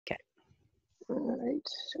right,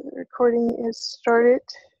 so the recording is started.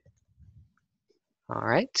 All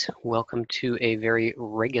right, welcome to a very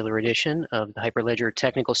regular edition of the Hyperledger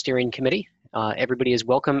Technical Steering Committee. Everybody is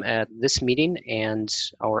welcome at this meeting and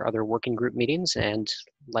our other working group meetings, and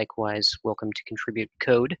likewise welcome to contribute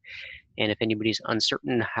code. And if anybody's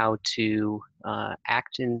uncertain how to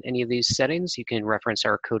act in any of these settings, you can reference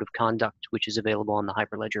our code of conduct, which is available on the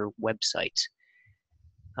Hyperledger website.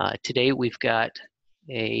 Today we've got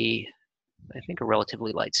I think a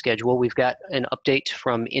relatively light schedule. We've got an update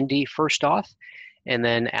from Indy first off, and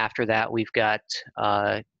then after that we've got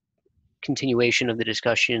continuation of the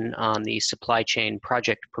discussion on the supply chain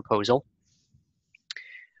project proposal.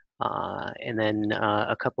 And then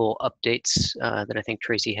a couple updates that I think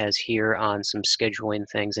Tracy has here on some scheduling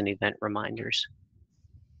things and event reminders.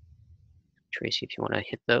 Tracy, if you want to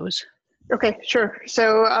hit those. Okay, sure.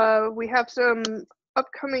 So we have some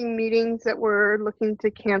upcoming meetings that we're looking to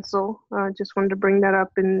cancel. Just wanted to bring that up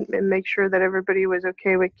and make sure that everybody was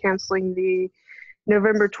okay with canceling the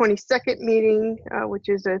November 22nd meeting, which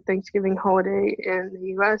is a Thanksgiving holiday in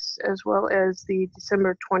the US, as well as the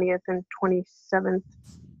December 20th and 27th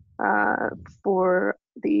for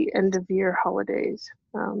the end of year holidays.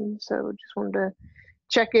 So just wanted to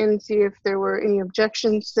check in, see if there were any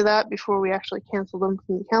objections to that before we actually cancel them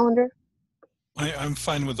from the calendar. I'm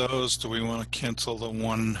fine with those. Do we want to cancel the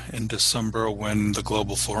one in December when the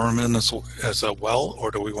Global Forum is as well, or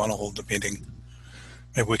do we want to hold the meeting?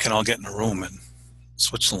 Maybe we can all get in a room in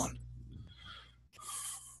Switzerland.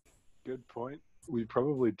 Good point. We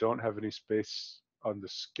probably don't have any space on the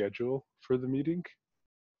schedule for the meeting.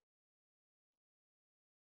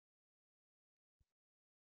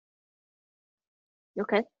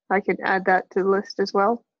 Okay, I can add that to the list as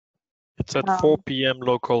well. It's at 4 p.m.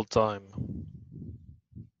 local time.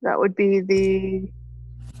 That would be the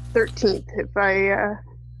 13th, if I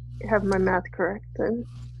have my math correct, then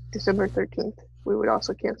December 13th, we would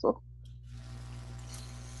also cancel.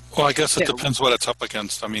 Well, I guess it depends what it's up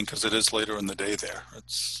against. I mean, because it is later in the day there.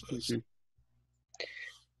 It's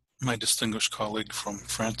my distinguished colleague from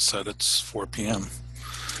France said it's 4 p.m.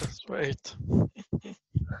 That's right.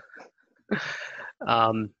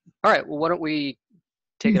 All right, well, why don't we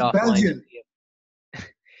take it offline? Belgian.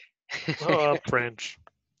 Oh, I'm French.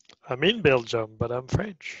 I'm in Belgium, but I'm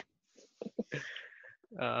French.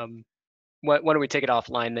 Why don't we take it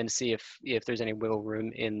offline then, see if there's any wiggle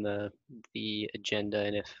room in the agenda,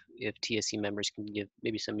 and if TSC members can give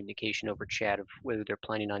maybe some indication over chat of whether they're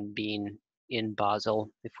planning on being in Basel.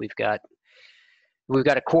 If we've got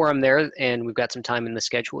a quorum there and we've got some time in the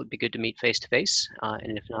schedule, it'd be good to meet face to face.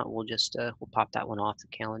 And if not, we'll just we'll pop that one off the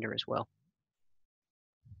calendar as well.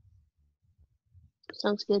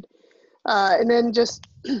 Sounds good. And then just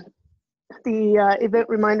the event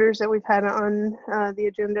reminders that we've had on the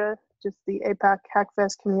agenda, just the APAC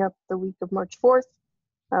Hackfest coming up the week of March 4th.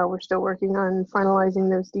 We're still working on finalizing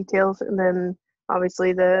those details. And then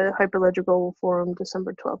obviously the Hyperledger Global Forum,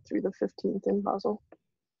 December 12th through the 15th in Basel.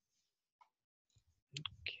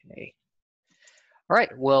 Okay. All right,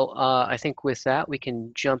 well, I think with that, we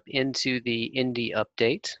can jump into the Indy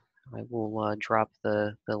update. I will drop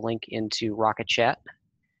the link into Rocket Chat.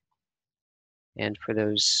 And for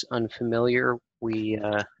those unfamiliar, we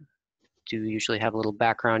do usually have a little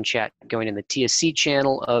background chat going in the TSC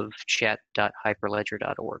channel of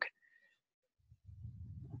chat.hyperledger.org.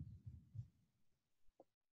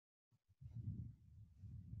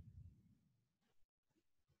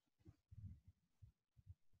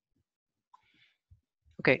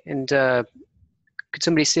 Okay, and could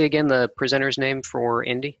somebody say again the presenter's name for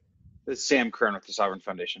Indy? It's Sam Kern with the Sovereign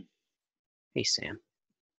Foundation. Hey, Sam.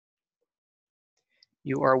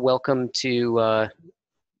 You are welcome to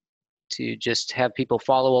just have people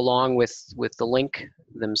follow along with the link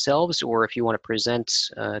themselves, or if you want to present,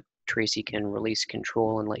 Tracy can release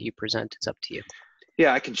control and let you present. It's up to you.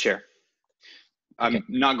 Yeah, I can share. I'm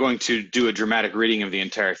not going to do a dramatic reading of the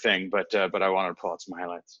entire thing, but I wanted to pull out some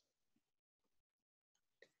highlights.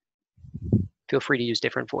 Feel free to use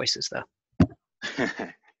different voices, though.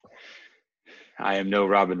 I am no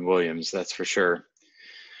Robin Williams, that's for sure.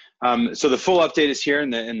 So the full update is here,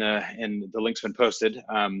 and the link's been posted.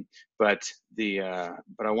 But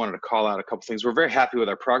I wanted to call out a couple things. We're very happy with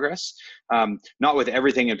our progress, not with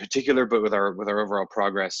everything in particular, but with our overall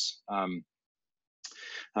progress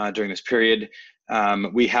during this period.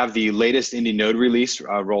 We have the latest Indy node release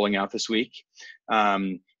rolling out this week,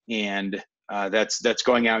 and that's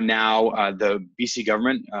going out now. The BC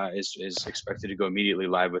government is expected to go immediately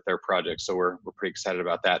live with their project, so we're pretty excited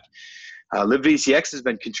about that. libvcx has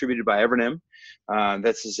been contributed by Evernym.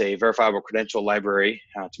 This is a verifiable credential library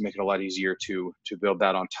to make it a lot easier to build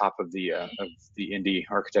that on top of the Indy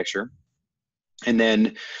architecture. And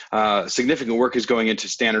then significant work is going into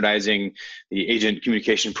standardizing the agent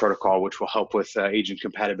communication protocol, which will help with agent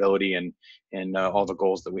compatibility and all the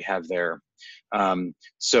goals that we have there.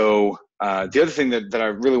 So the other thing that I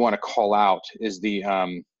really want to call out is the,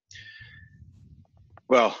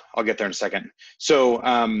 well, I'll get there in a second. So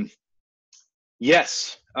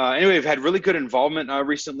yes, anyway, we've had really good involvement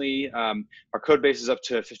recently. Our code base is up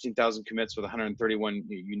to 15,000 commits with 131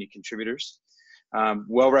 unique contributors.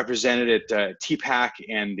 Well represented at TPAC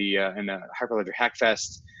and the Hyperledger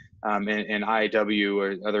Hackfest and IAW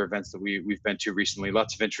or other events that we've been to recently.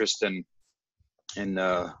 Lots of interest and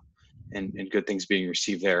good things being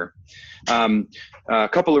received there. A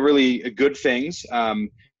couple of really good things.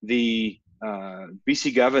 The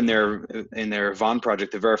BC Gov in their VON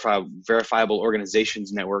project, the Verifiable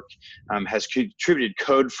Organizations Network, has contributed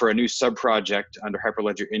code for a new sub-project under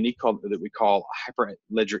Hyperledger Indy that we call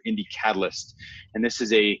Hyperledger Indy Catalyst. And this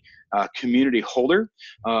is a community holder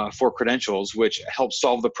for credentials, which helps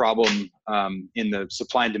solve the problem in the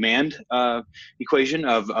supply and demand equation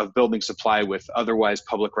of building supply with otherwise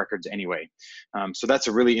public records anyway. So that's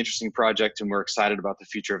a really interesting project, and we're excited about the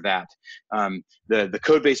future of that. The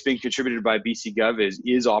code base being contributed by BC Gov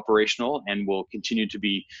is operational and will continue to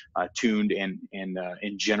be tuned and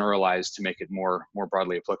generalized to make it more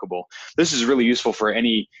broadly applicable. This is really useful for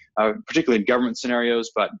any, particularly in government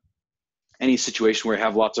scenarios, but any situation where you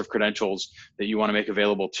have lots of credentials that you want to make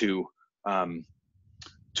available to a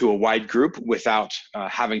wide group without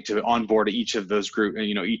having to onboard each of those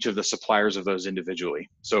each of the suppliers of those individually.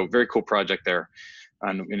 So very cool project there,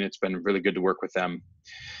 and it's been really good to work with them.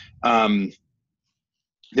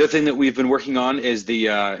 The other thing that we've been working on is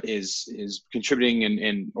is contributing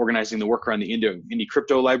and organizing the work around the Indy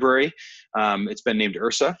crypto library. It's been named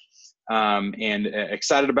URSA. And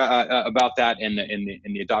excited about that and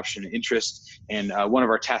the adoption and interest. And one of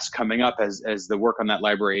our tasks coming up as the work on that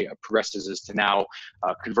library progresses is to now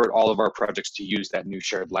convert all of our projects to use that new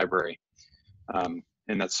shared library. And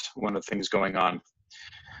that's one of the things going on.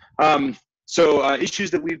 So issues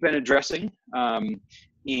that we've been addressing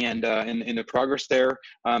and in the progress there.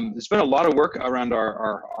 There's been a lot of work around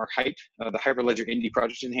our HYPE, the Hyperledger Indy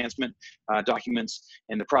project enhancement documents,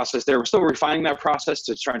 and the process there. We're still refining that process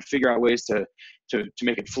to try and figure out ways to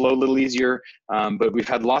make it flow a little easier. But we've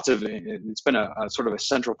had lots of, it's been a sort of a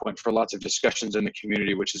central point for lots of discussions in the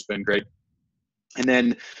community, which has been great. And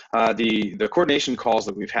then the coordination calls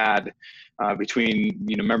that we've had between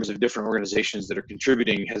members of different organizations that are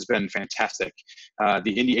contributing has been fantastic.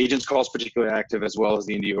 The Indy agents call is particularly active, as well as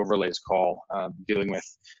the Indy overlays call dealing with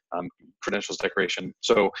credentials decoration.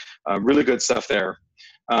 So really good stuff there.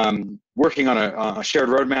 Working on a shared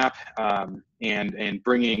roadmap and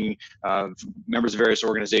bringing members of various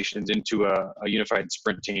organizations into a unified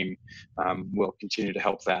sprint team will continue to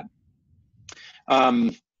help that.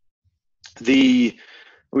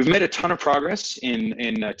 We've made a ton of progress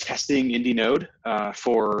in testing Indy Node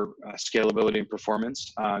for scalability and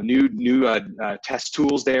performance. New test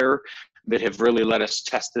tools there that have really let us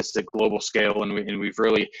test this at global scale, and we've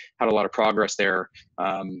really had a lot of progress there,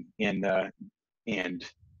 and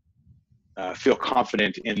feel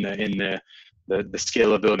confident in the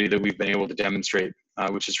scalability that we've been able to demonstrate,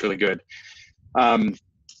 which is really good.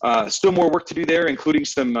 Still more work to do there, including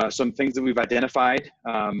some things that we've identified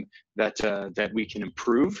that we can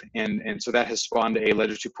improve, and so that has spawned a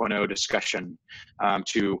Ledger 2.0 discussion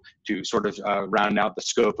to sort of round out the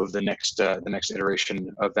scope of the next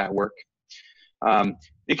iteration of that work.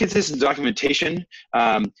 Inconsistent documentation.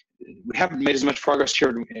 We haven't made as much progress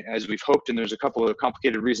here as we've hoped, and there's a couple of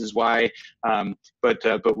complicated reasons why, but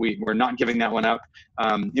we're not giving that one up.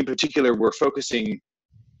 In particular, we're focusing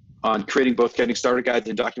on creating both getting started guides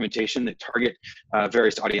and documentation that target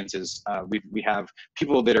various audiences. We have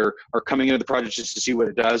people that are coming into the project just to see what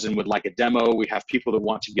it does and would like a demo. We have people that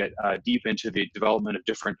want to get deep into the development of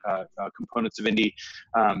different components of Indy,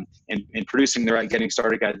 and producing the right getting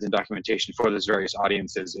started guides and documentation for those various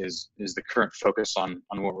audiences is the current focus on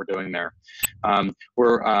what we're doing there.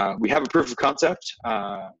 We have a proof of concept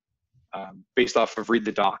based off of read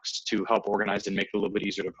the docs to help organize and make it a little bit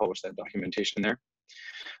easier to publish that documentation there.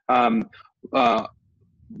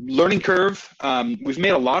 Learning curve, we've made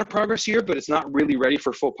a lot of progress here, but it's not really ready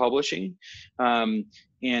for full publishing.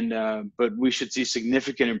 But we should see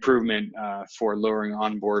significant improvement for lowering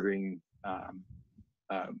onboarding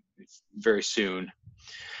very soon.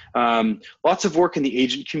 Lots of work in the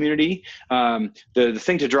agent community. The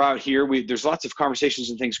thing to draw out here, there's lots of conversations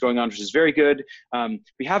and things going on, which is very good.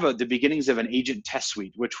 We have the beginnings of an agent test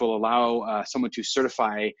suite, which will allow someone to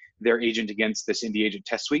certify their agent against this Indie Agent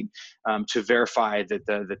Test Suite to verify that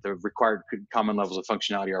the required common levels of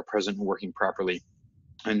functionality are present and working properly.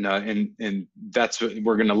 And that's what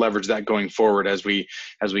we're going to leverage that going forward as we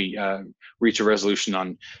reach a resolution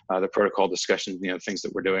on the protocol discussions, things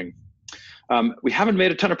that we're doing. We haven't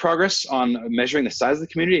made a ton of progress on measuring the size of the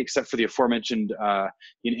community, except for the aforementioned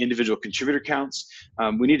individual contributor counts.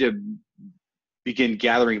 We need to begin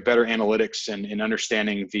gathering better analytics and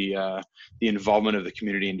understanding the involvement of the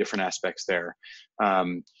community in different aspects there.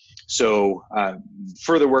 So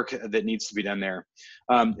further work that needs to be done there.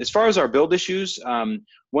 As far as our build issues,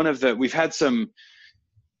 we've had some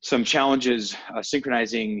challenges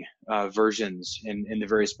synchronizing versions in the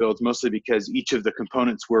various builds, mostly because each of the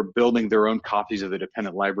components were building their own copies of the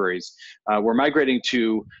dependent libraries. We're migrating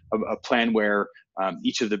to a plan where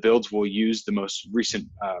each of the builds will use the most recent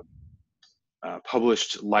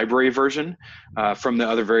published library version from the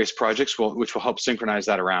other various projects, which will help synchronize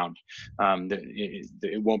that around.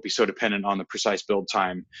 It won't be so dependent on the precise build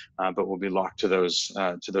time, but will be locked to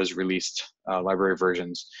those released library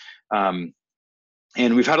versions.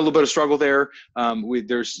 And we've had a little bit of struggle there.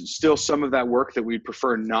 There's still some of that work that we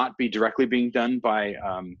prefer not be directly being done by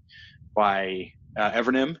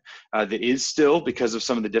Evernym that is still because of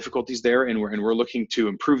some of the difficulties there, and we're looking to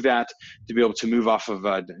improve that to be able to move off of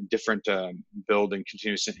a different build and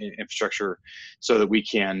continuous infrastructure so that we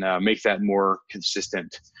can make that more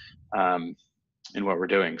consistent in what we're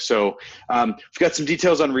doing. So we've got some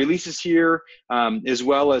details on releases here, as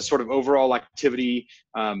well as sort of overall activity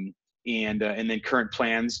and then current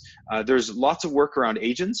plans. There's lots of work around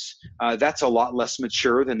agents. That's a lot less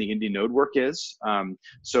mature than the Indie Node work is.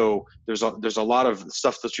 So there's a lot of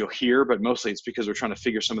stuff that you'll hear, but mostly it's because we're trying to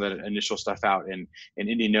figure some of that initial stuff out. And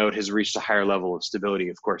Indie Node has reached a higher level of stability,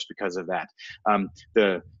 of course, because of that.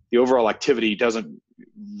 The overall activity doesn't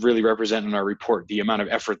really represent in our report the amount of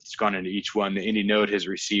effort that's gone into each one. The Indie Node has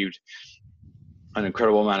received an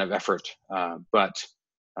incredible amount of effort, but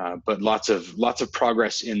lots of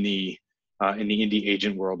progress in the Indie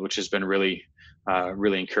agent world, which has been really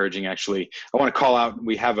encouraging. Actually, I want to call out,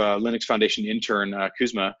 we have a Linux Foundation intern,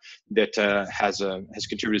 Kuzma, that has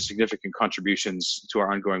contributed significant contributions to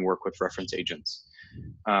our ongoing work with reference agents.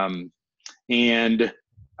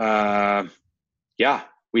 Yeah,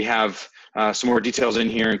 we have some more details in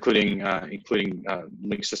here, including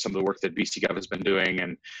links to some of the work that BCGov has been doing,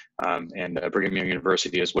 and Brigham Young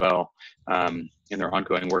University as well, in their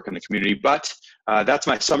ongoing work in the community. But that's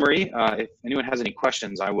my summary. If anyone has any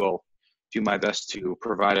questions, I will do my best to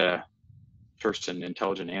provide a first and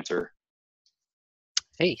intelligent answer.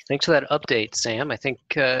 Hey, thanks for that update, Sam. I think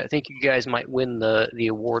you guys might win the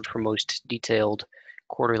award for most detailed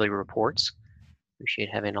quarterly reports. Appreciate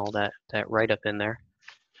having all that write-up in there.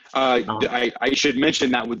 I should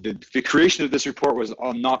mention that with the creation of this report was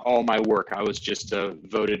not all my work. I was just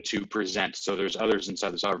voted to present. So there's others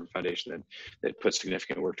inside the Sovereign Foundation that put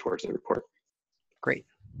significant work towards the report. Great.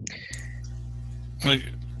 I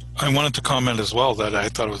wanted to comment as well that I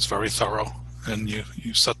thought it was very thorough, and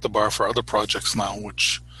you set the bar for other projects now,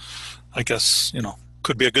 which I guess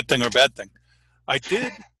could be a good thing or a bad thing. I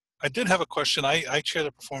did have a question. I chair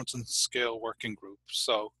the Performance and Scale Working Group,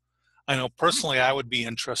 so I know personally I would be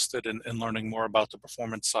interested in learning more about the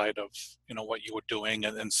performance side of what you were doing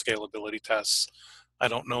and scalability tests. I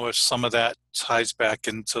don't know if some of that ties back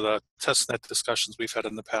into the testnet discussions we've had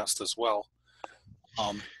in the past as well.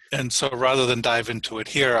 And so rather than dive into it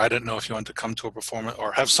here, I didn't know if you want to come to a performance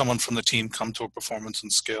or have someone from the team come to a Performance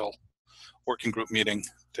and Scale Working Group meeting.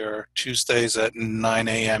 They're Tuesdays at 9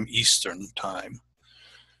 a.m. Eastern time.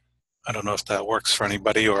 I don't know if that works for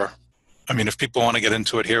anybody, or I mean, if people want to get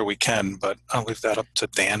into it here, we can, but I'll leave that up to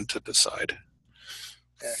Dan to decide.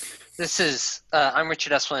 This is, I'm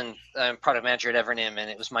Richard Esplin, I'm product manager at Evernym, and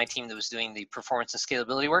it was my team that was doing the performance and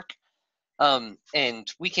scalability work.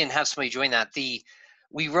 And we can have somebody join that.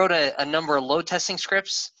 We wrote a number of load testing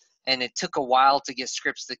scripts, and it took a while to get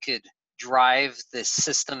scripts that could drive the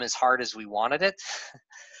system as hard as we wanted it.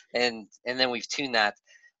 and then we've tuned that.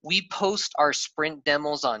 We post our sprint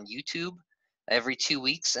demos on YouTube every 2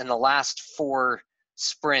 weeks, and the last 4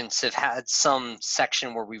 sprints have had some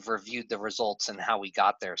section where we've reviewed the results and how we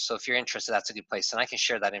got there. So if you're interested, that's a good place, and I can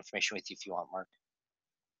share that information with you if you want, Mark.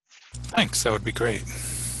 Thanks, that would be great.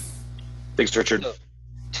 Thanks, Richard. So,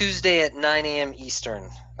 Tuesday at 9 a.m. Eastern.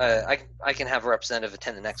 I can have a representative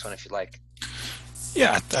attend the next one if you'd like.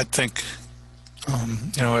 Yeah, I think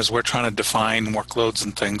As we're trying to define workloads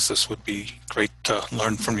and things, this would be great to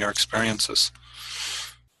learn from your experiences.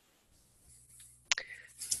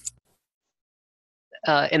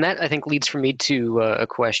 And that, I think, leads for me to a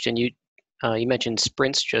question. You mentioned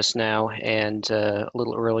sprints just now, and a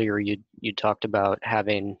little earlier you talked about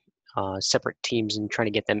having separate teams and trying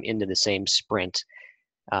to get them into the same sprint.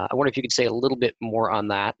 I wonder if you could say a little bit more on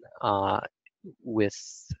that with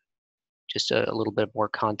just a little bit more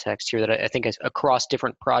context here. That I think across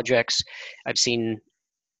different projects, I've seen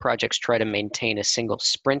projects try to maintain a single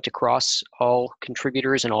sprint across all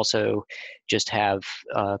contributors and also just have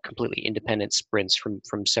completely independent sprints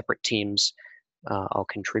from separate teams all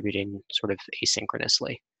contributing sort of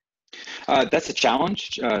asynchronously. That's a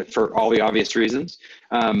challenge for all the obvious reasons,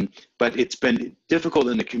 but it's been difficult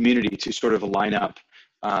in the community to sort of line up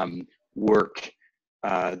work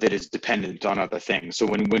that is dependent on other things. So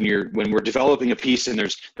when we're developing a piece and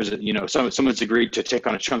there's someone's agreed to take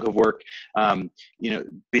on a chunk of work, the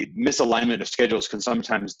misalignment of schedules can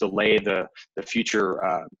sometimes delay the future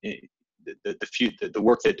the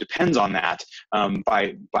work that depends on that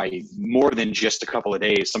by more than just a couple of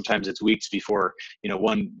days. Sometimes it's weeks before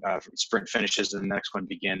one sprint finishes and the next one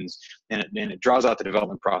begins, and it draws out the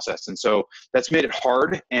development process. And so that's made it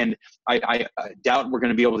hard. And I doubt we're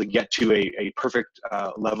going to be able to get to a perfect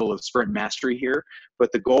level of sprint mastery here.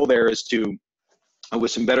 But the goal there is to,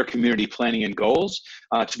 with some better community planning and goals,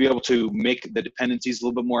 to be able to make the dependencies a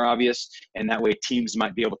little bit more obvious, and that way teams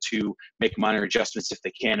might be able to make minor adjustments if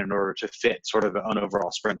they can in order to fit sort of an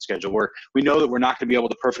overall sprint schedule. Where we know that we're not going to be able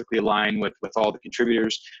to perfectly align with all the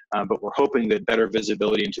contributors, but we're hoping that better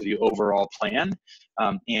visibility into the overall plan,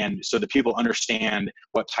 and so that people understand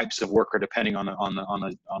what types of work are depending on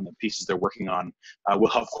the pieces they're working on, will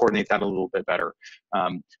help coordinate that a little bit better.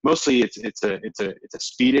 Mostly it's a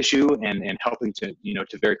speed issue and helping to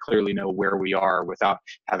very clearly know where we are without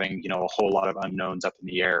having a whole lot of unknowns up in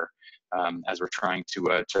the air as we're trying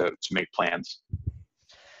to make plans.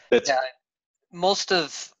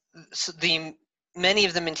 Many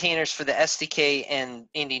of the maintainers for the SDK and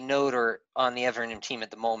Indy Node are on the Evernim team at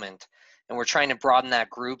the moment, and we're trying to broaden that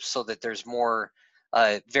group so that there's more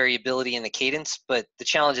variability in the cadence. But the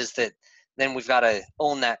challenge is that then we've got to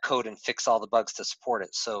own that code and fix all the bugs to support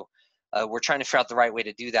it. So we're trying to figure out the right way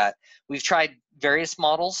to do that. We've tried various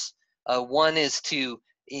models. One is to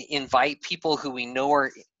invite people who we know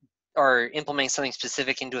are implementing something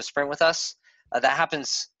specific into a sprint with us. That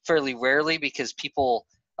happens fairly rarely because people,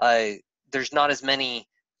 there's not as many,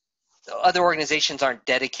 other organizations aren't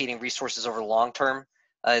dedicating resources over the long term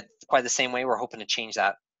quite the same way. We're hoping to change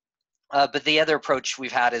that. But the other approach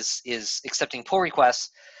we've had is accepting pull requests,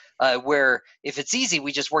 where if it's easy,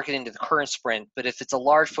 we just work it into the current sprint. But if it's a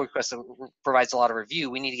large pull request that provides a lot of review,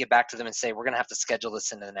 we need to get back to them and say, we're going to have to schedule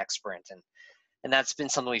this into the next sprint. And that's been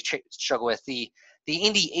something we've struggled with. The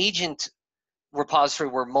Indy agent repository,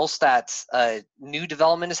 where most that new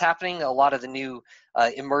development is happening, a lot of the new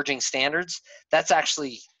emerging standards, that's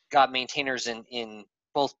actually got maintainers in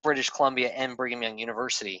both British Columbia and Brigham Young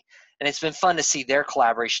University. And it's been fun to see their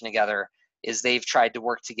collaboration together as they've tried to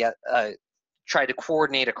work together, try to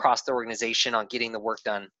coordinate across the organization on getting the work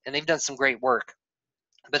done. And they've done some great work,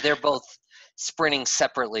 but they're both sprinting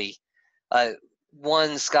separately.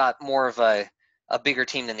 One's got more of a bigger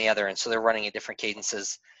team than the other, and so they're running at different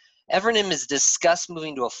cadences. Evernim has discussed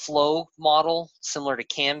moving to a flow model similar to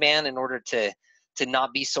Kanban in order to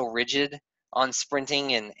not be so rigid on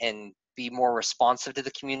sprinting and be more responsive to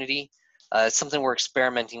the community. It's something we're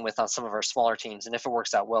experimenting with on some of our smaller teams, and if it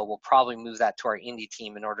works out well, we'll probably move that to our Indy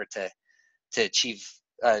team in order to achieve,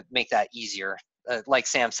 make that easier. Like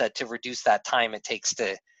Sam said, to reduce that time it takes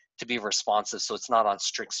to be responsive, so it's not on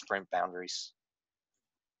strict sprint boundaries.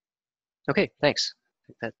 Okay, thanks.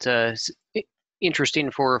 That's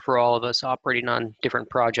interesting for all of us operating on different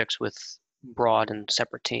projects with broad and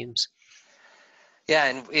separate teams. Yeah,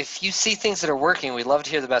 and if you see things that are working, we'd love to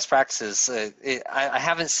hear the best practices. I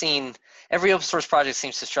haven't seen, every open source project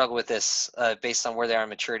seems to struggle with this based on where they are in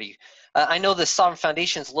maturity. I know the Sovereign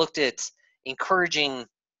Foundation's looked at encouraging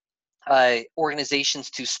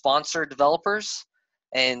organizations to sponsor developers,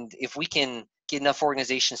 and if we can get enough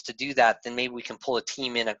organizations to do that, then maybe we can pull a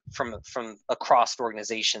team in from across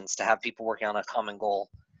organizations to have people working on a common goal.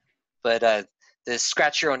 But the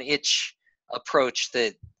scratch your own itch approach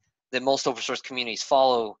that most open source communities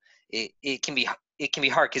follow, it can be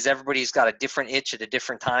hard because everybody's got a different itch at a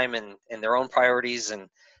different time and their own priorities, and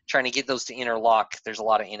trying to get those to interlock, there's a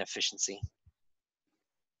lot of inefficiency.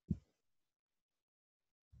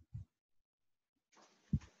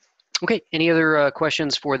 Okay, any other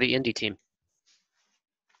questions for the Indy team?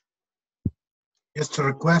 Just a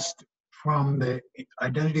request from the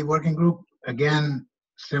identity working group. Again,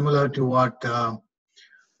 similar to what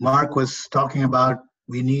Mark was talking about,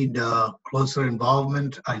 we need closer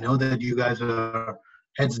involvement. I know that you guys are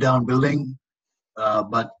heads down building,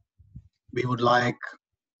 but we would like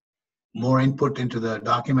more input into the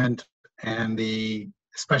document, and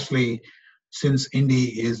especially since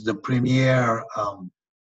Indy is the premier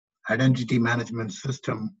identity management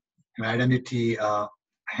system and identity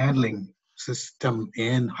handling system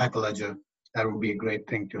in Hyperledger, that would be a great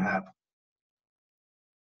thing to have.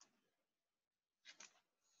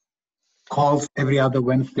 Calls every other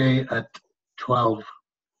Wednesday at 12.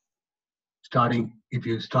 Starting, if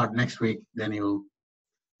you start next week, then you'll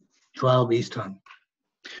 12 Eastern.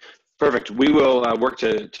 Perfect. We will work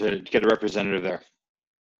to get a representative there.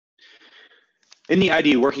 In the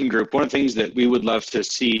ID working group, one of the things that we would love to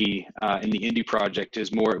see in the Indy project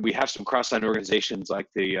is more. We have some cross-line organizations like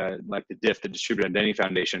the DIF, the Distributed Identity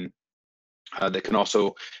Foundation, that can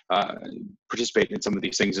also participate in some of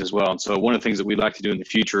these things as well. And so one of the things that we'd like to do in the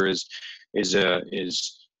future is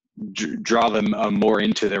draw them more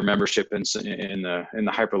into their membership in the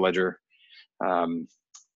Hyperledger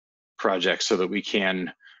project, so that we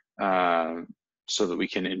can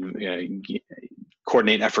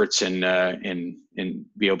coordinate efforts and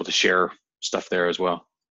be able to share stuff there as well.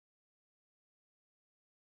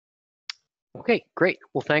 Okay, great.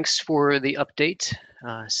 Well, thanks for the update,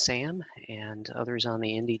 Sam and others on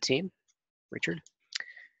the Indy team. Richard.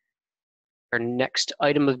 Our next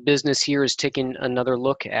item of business here is taking another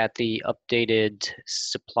look at the updated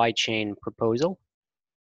supply chain proposal.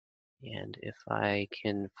 And if I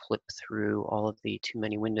can flip through all of the too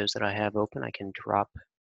many windows that I have open, I can drop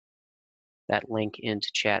that link into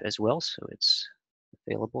chat as well, so it's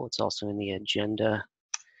available. It's also in the agenda.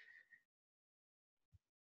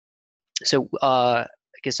 So I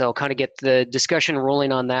guess I'll kind of get the discussion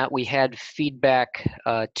rolling on that. We had feedback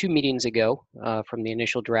 2 meetings ago from the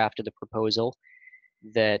initial draft of the proposal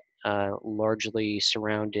that largely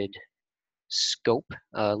surrounded scope,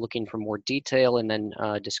 looking for more detail, and then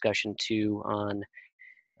discussion 2 on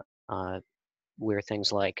where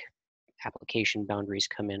things like application boundaries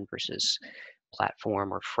come in versus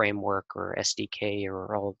platform or framework or SDK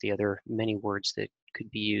or all of the other many words that could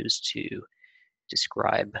be used to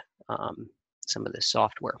describe some of the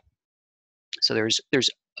software. So there's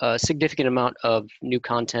a significant amount of new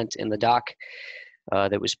content in the doc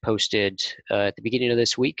that was posted at the beginning of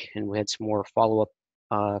this week, and we had some more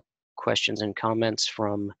follow-up questions and comments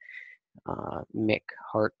from Mick,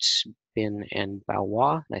 Hart, Bin, and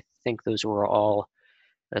Bauwa. I think those were all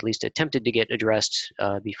at least attempted to get addressed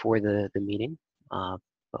before the meeting.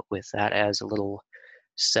 But with that as a little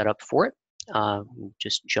setup for it,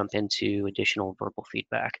 just jump into additional verbal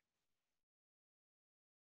feedback.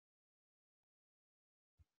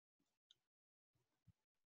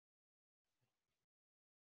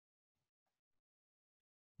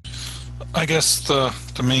 I guess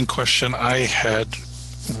the main question I had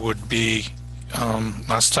would be,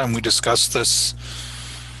 last time we discussed this,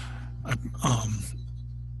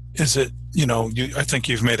 is it, I think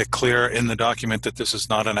you've made it clear in the document that this is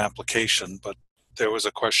not an application, but there was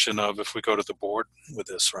a question of if we go to the board with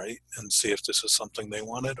this, right, and see if this is something they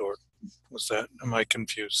wanted, or am I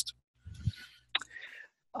confused?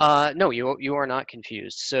 No, you are not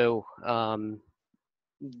confused. So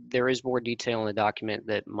there is more detail in the document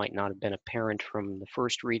that might not have been apparent from the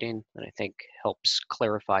first reading, and I think helps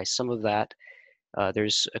clarify some of that.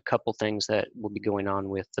 There's a couple things that will be going on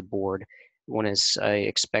with the board. One is I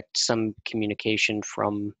expect some communication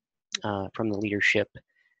from the leadership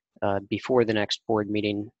before the next board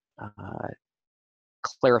meeting,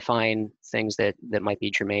 clarifying things that might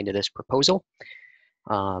be germane to this proposal.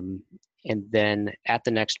 And then at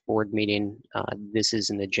the next board meeting, this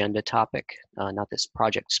is an agenda topic, not this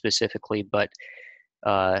project specifically, but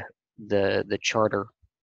the charter,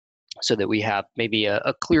 so that we have maybe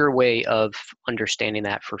a clear way of understanding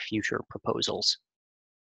that for future proposals.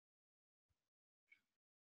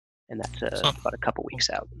 And that's about a couple weeks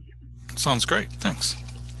out. Sounds great. Thanks.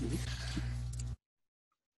 Mm-hmm.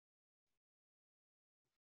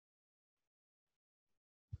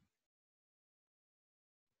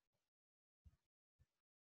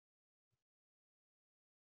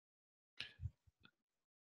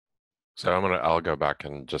 So I'll go back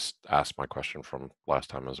and just ask my question from last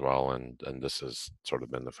time as well, and this has sort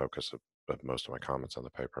of been the focus of most of my comments on the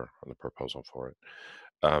paper, on the proposal for it.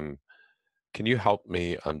 Can you help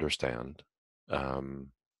me understand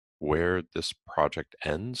where this project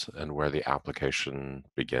ends and where the application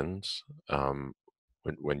begins?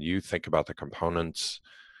 When you think about the components,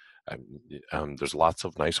 There's lots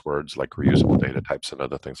of nice words like reusable data types and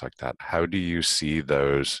other things like that. How do you see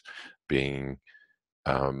those being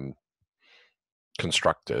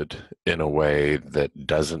constructed in a way that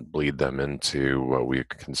doesn't bleed them into what we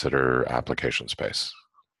consider application space?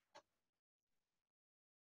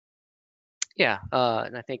 Yeah,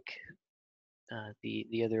 and I think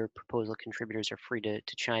the other proposal contributors are free to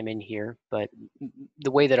chime in here, but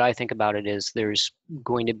the way that I think about it is there's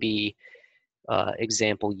going to be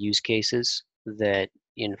example use cases that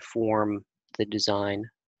inform the design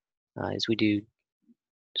as we do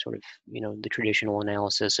sort of, the traditional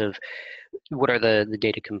analysis of what are the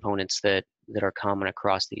data components that are common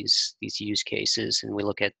across these use cases, and we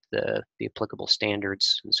look at the applicable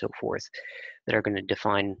standards and so forth that are going to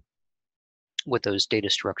define what those data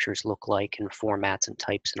structures look like and formats and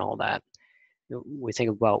types and all that. We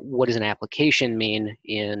think about what does an application mean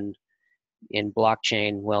in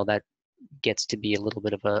blockchain. Well, that gets to be a little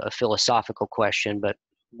bit of a philosophical question, but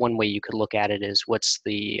one way you could look at it is what's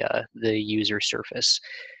the user surface.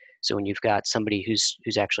 So when you've got somebody who's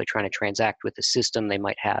actually trying to transact with the system, they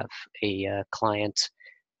might have a client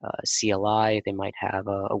CLI, they might have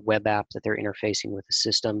a web app that they're interfacing with the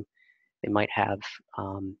system, they might have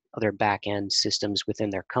other back-end systems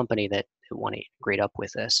within their company that want to integrate up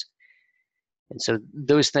with this. And so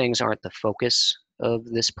those things aren't the focus of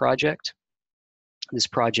this project. This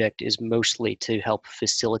project is mostly to help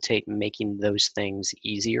facilitate making those things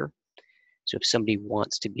easier. So if somebody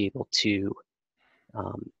wants to be able to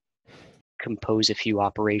compose a few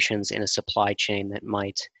operations in a supply chain that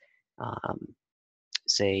might,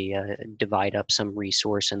 say, divide up some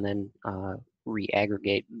resource and then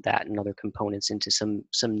re-aggregate that and other components into some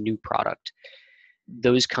new product,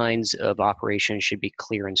 those kinds of operations should be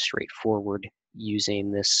clear and straightforward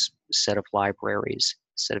using this set of libraries,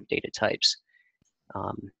 set of data types.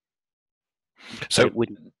 So it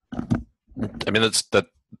wouldn't. I mean,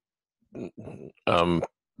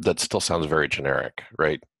 that still sounds very generic,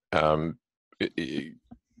 right?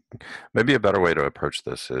 Maybe a better way to approach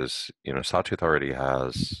this is, Sawtooth already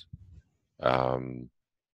has kind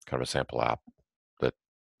of a sample app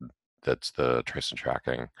that's the trace and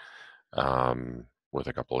tracking with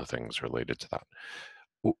a couple of things related to that.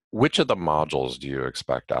 Which of the modules do you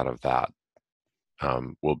expect out of that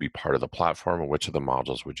will be part of the platform, and which of the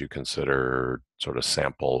modules would you consider sort of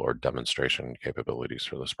sample or demonstration capabilities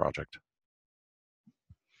for this project?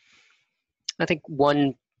 I think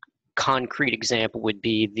one concrete example would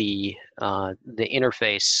be the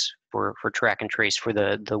interface for track and trace for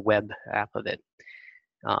the web app of it.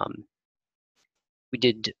 We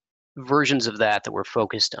did versions of that were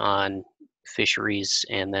focused on fisheries,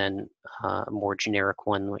 and then a more generic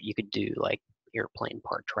one what you could do like airplane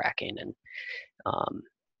part tracking. And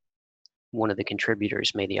one of the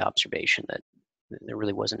contributors made the observation that there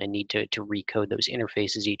really wasn't a need to recode those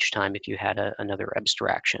interfaces each time if you had another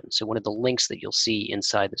abstraction. So one of the links that you'll see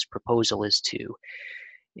inside this proposal is to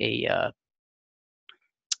a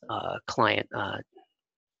client, let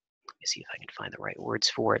me see if I can find the right words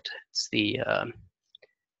for it. It's the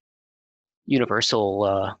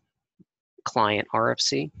universal client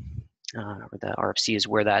RFC. Or the RFC is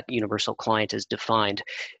where that universal client is defined,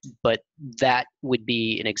 but that would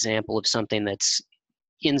be an example of something that's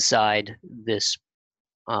inside this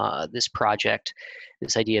this project.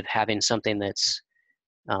 This idea of having something that's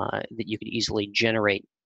that you could easily generate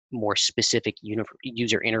more specific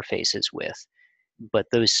user interfaces with, but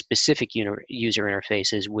those specific user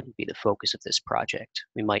interfaces wouldn't be the focus of this project.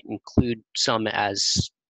 We might include some as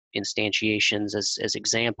instantiations as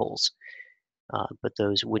examples. But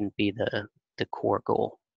those wouldn't be the core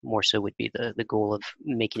goal. More so would be the goal of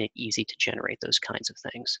making it easy to generate those kinds of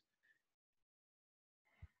things.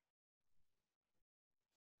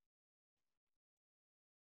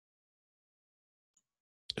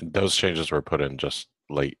 Those changes were put in just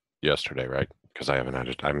late yesterday, right? Because I haven't had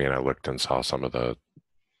it. I mean, I looked and saw some of the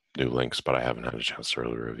new links, but I haven't had a chance to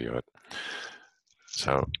really review it.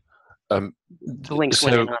 So the links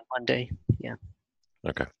went in on Monday. Yeah.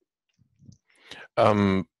 Okay.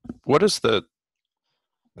 What is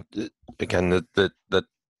again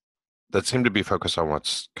that seemed to be focused on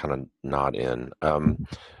what's kind of not in.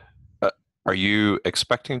 Are you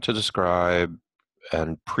expecting to describe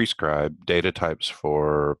and prescribe data types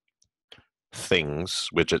for things,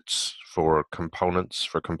 widgets, for components,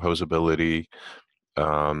 for composability,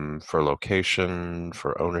 for location,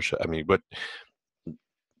 for ownership? I mean,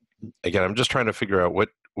 again, I'm just trying to figure out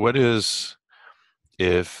what is,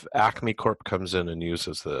 if Acme Corp comes in and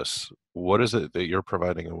uses this, what is it that you're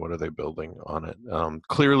providing and what are they building on it?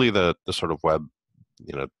 Clearly the sort of web,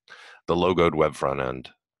 the logoed web front end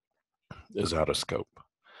is out of scope.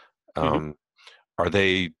 Are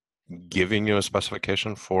they giving you a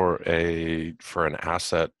specification for an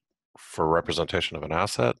asset, for representation of an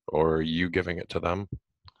asset, or are you giving it to them?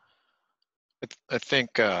 I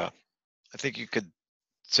think you could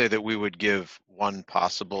say that we would give one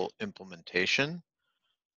possible implementation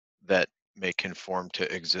that may conform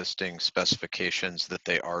to existing specifications that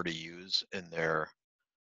they already use in their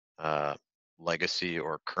legacy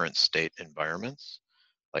or current state environments.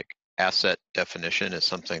 Like asset definition is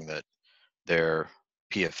something that their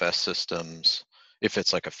PFS systems, if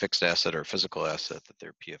it's like a fixed asset or a physical asset, that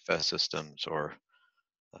their PFS systems or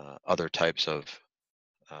other types of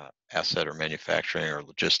asset or manufacturing or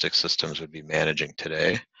logistics systems would be managing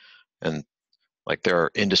today. And like there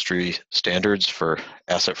are industry standards for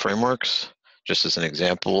asset frameworks, just as an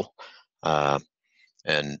example,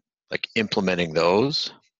 and like implementing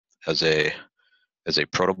those as a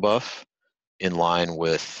protobuf in line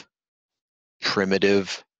with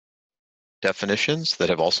primitive definitions that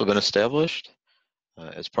have also been established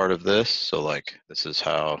as part of this. So like this is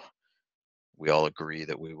how we all agree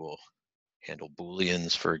that we will handle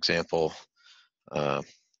Booleans, for example,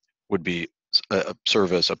 would be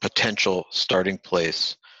serve as a potential starting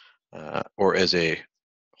place or as a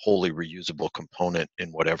wholly reusable component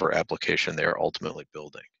in whatever application they are ultimately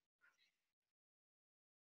building.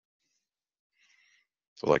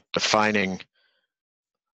 So like defining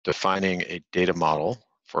a data model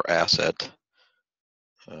for asset,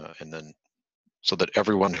 and then so that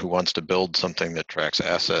everyone who wants to build something that tracks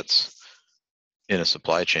assets in a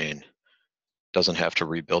supply chain doesn't have to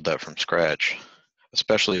rebuild that from scratch,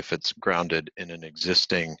 especially if it's grounded in an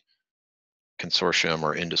existing consortium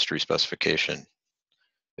or industry specification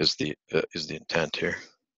is the intent here.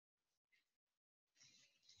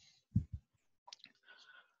 I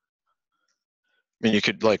mean, you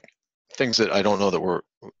could like things that I don't know that we're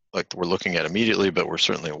looking at immediately, but we're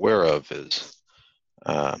certainly aware of is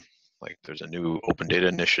like there's a new open data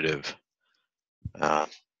initiative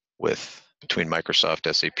between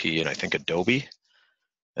Microsoft, SAP, and I think Adobe,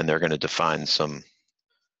 and they're going to define some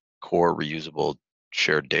core reusable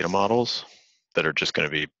shared data models that are just going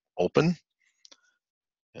to be open.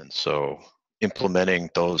 And so implementing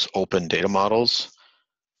those open data models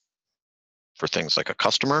for things like a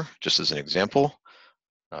customer, just as an example,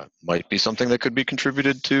 might be something that could be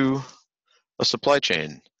contributed to a supply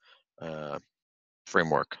chain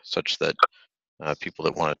framework, such that people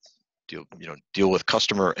that want to deal with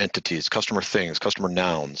customer entities, customer things, customer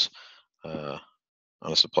nouns on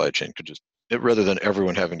a supply chain could just, rather than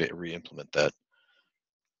everyone having to re-implement that.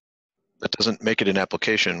 That doesn't make it an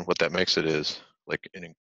application. What that makes it is like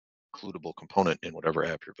an includable component in whatever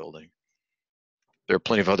app you're building. There are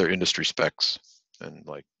plenty of other industry specs, and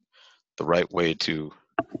like the right way to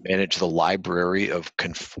manage the library of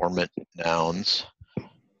conformant nouns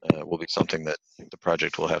will be something that the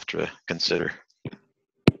project will have to consider.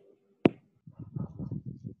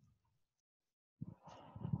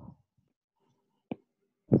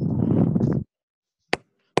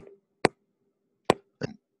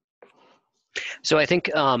 So I think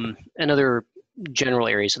another general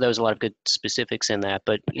area, so there was a lot of good specifics in that,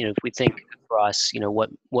 but if we think across,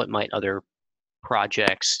 what might other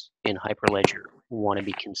projects in Hyperledger want to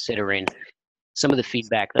be considering, some of the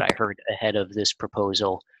feedback that I heard ahead of this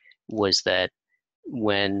proposal was that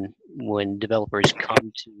when developers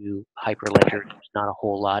come to Hyperledger, there's not a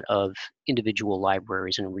whole lot of individual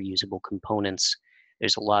libraries and reusable components.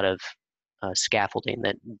 There's a lot of scaffolding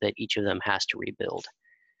that each of them has to rebuild.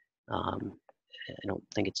 I don't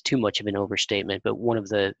think it's too much of an overstatement, but one of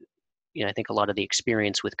the, I think a lot of the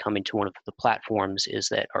experience with coming to one of the platforms is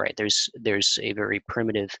that, all right, there's a very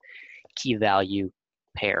primitive key value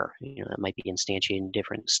pair, that might be instantiated in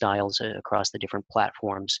different styles across the different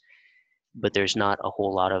platforms, but there's not a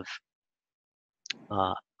whole lot of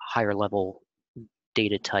higher level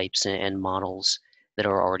data types and models that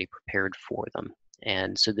are already prepared for them.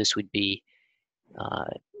 And so this would be,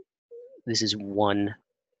 this is one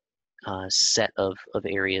set of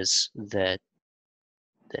areas that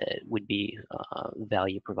would be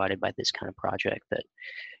value provided by this kind of project, that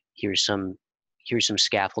here's some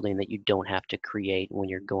scaffolding that you don't have to create when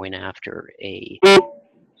you're going after a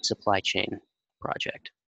supply chain project.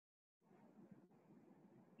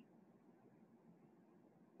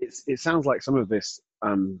 It sounds like some of this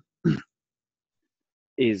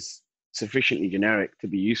is sufficiently generic to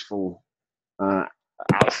be useful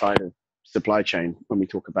outside of supply chain when we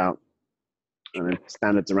talk about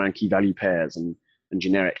standards around key value pairs and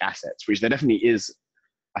generic assets, which there definitely is.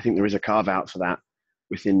 I think there is a carve out for that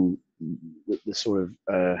within the sort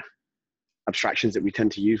of abstractions that we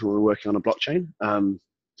tend to use when we're working on a blockchain.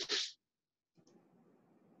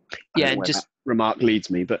 Yeah, don't know and where just that remark leads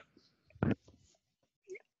me, but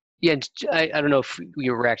yeah, I don't know if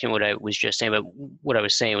you were reacting to what I was just saying, but what I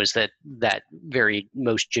was saying was that that very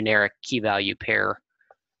most generic key value pair,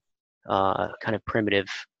 kind of primitive,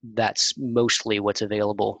 that's mostly what's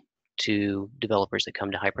available to developers that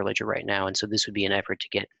come to Hyperledger right now, and so this would be an effort to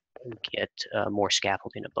get more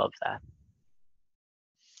scaffolding above that.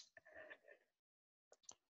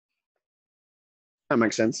 that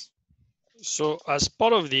makes sense. So as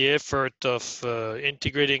part of the effort of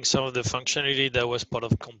integrating some of the functionality that was part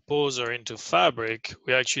of Composer into Fabric,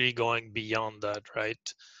 we're actually going beyond that,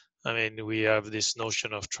 right? I mean, we have this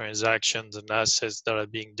notion of transactions and assets that are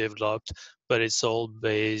being developed, but it's all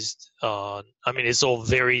based on, I mean, it's all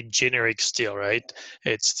very generic still, right?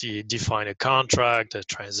 It's the define a contract, a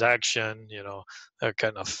transaction, you know, a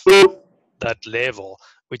kind of that level,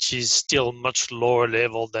 which is still much lower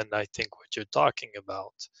level than I think what you're talking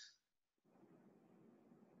about.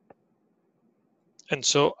 And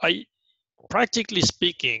so practically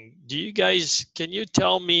speaking, can you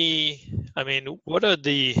tell me, I mean, what are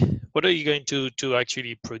you going to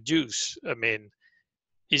actually produce? I mean,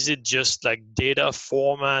 is it just like data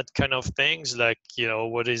format kind of things, like, you know,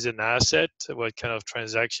 what is an asset, what kind of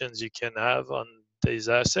transactions you can have on these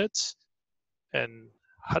assets? And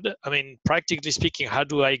I mean, practically speaking, how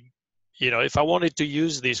do I, you know, if I wanted to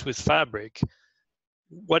use this with Fabric,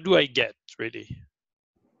 what do I get really?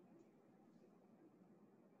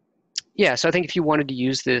 Yeah, so I think if you wanted to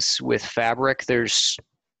use this with Fabric, there's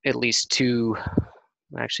at least two,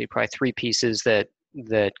 actually probably three pieces that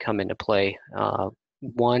come into play.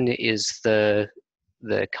 One is the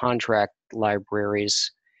contract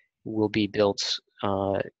libraries will be built,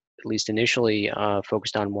 at least initially,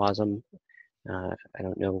 focused on WASM. I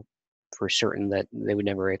don't know for certain that they would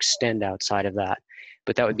never extend outside of that,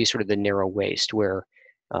 but that would be sort of the narrow waist where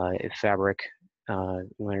if Fabric, I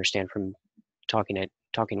understand from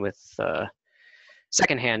talking with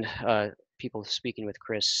secondhand people speaking with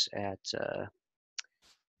Chris at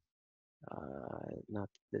not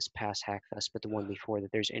this past Hackfest, but the one before,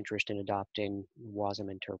 that there's interest in adopting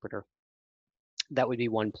WASM interpreter. That would be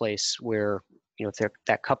one place where, you know, if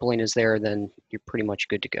that coupling is there, then you're pretty much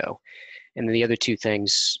good to go. And then the other two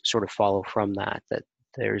things sort of follow from that. That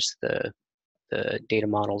there's the data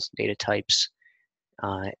models, data types,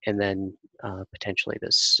 and then potentially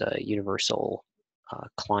this universal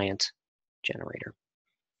client generator.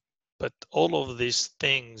 But all of these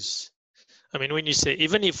things, I mean, when you say,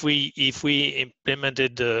 even if we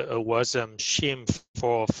implemented a WASM shim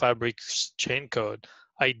for Fabric's chain code,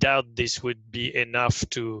 I doubt this would be enough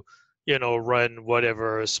to, you know, run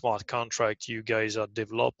whatever smart contract you guys are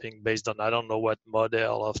developing based on, I don't know what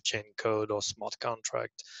model of chain code or smart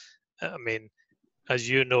contract. I mean, as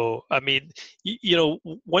you know, I mean, you know,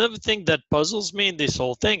 one of the things that puzzles me in this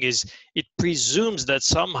whole thing is it presumes that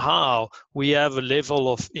somehow we have a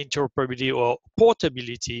level of interoperability or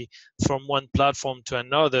portability from one platform to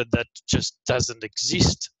another that just doesn't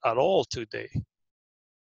exist at all today.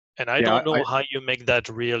 And I don't know how you make that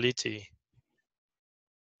reality.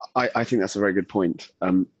 I think that's a very good point,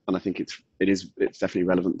 and I think it's definitely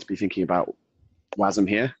relevant to be thinking about WASM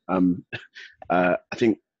here. I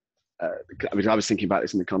think. I mean, I was thinking about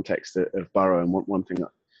this in the context of Burrow, and one thing that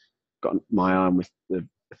got my eye on with the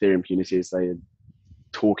Ethereum community is they are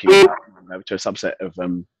talking about to a subset of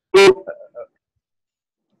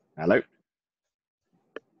hello? Is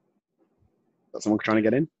that someone trying to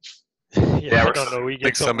get in? Yeah, I don't know. I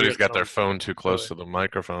think somebody's got their phone too close to the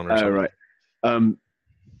microphone or something.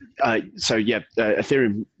 Right. So yeah,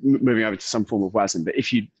 Ethereum moving over to some form of WASM. But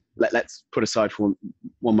if you let's put aside for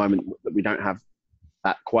one moment that we don't have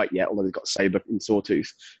that quite yet, although they've got Sabre and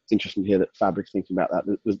Sawtooth. It's interesting to hear that Fabric's thinking about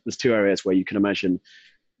that. There's two areas where you can imagine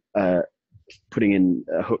putting in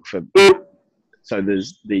a hook for. So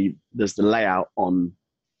there's the layout on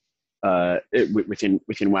within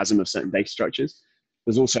WASM of certain data structures.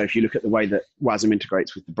 There's also, if you look at the way that WASM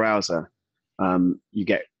integrates with the browser, you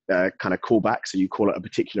get kind of callback. So you call it a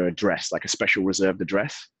particular address, like a special reserved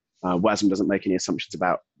address. WASM doesn't make any assumptions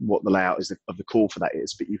about what the layout is of the call for that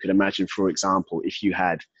is, but you could imagine, for example, if you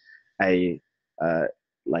had a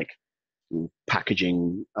like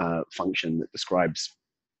packaging function that describes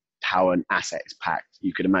how an asset is packed,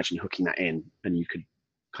 you could imagine hooking that in, and you could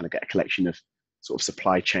kind of get a collection of sort of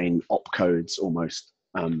supply chain opcodes almost,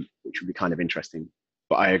 which would be kind of interesting.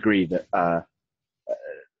 But I agree that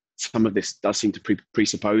some of this does seem to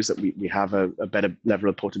presuppose that we have a better level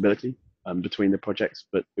of portability between the projects,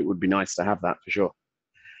 but it would be nice to have that for sure.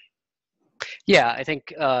 Yeah, I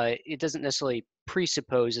think it doesn't necessarily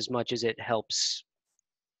presuppose as much as it helps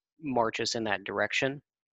march us in that direction.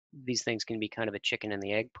 these things can be kind of a chicken and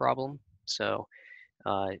the egg problem. So,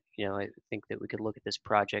 you know, I think that we could look at this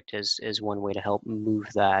project as one way to help move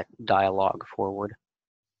that dialogue forward.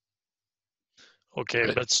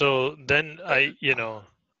 Okay, but so then I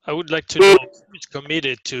would like to know who's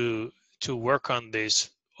committed to work on this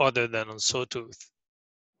other than on Sawtooth.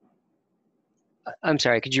 I'm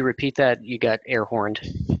sorry, could you repeat that? You got air horned.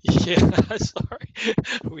 Yeah, sorry.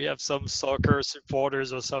 We have some soccer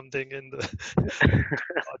supporters or something in the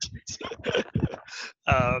audience.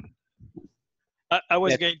 I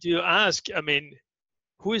was going to ask, I mean,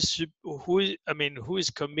 who is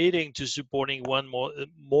committing to supporting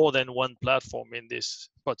more than one platform in this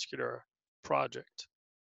particular project?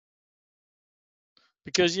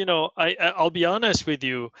 Because, you know, I'll be honest with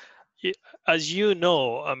you, as you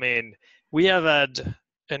know, I mean, we have had,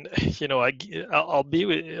 and you know, I'll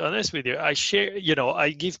be honest with you. I share, you know,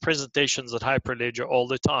 I give presentations at Hyperledger all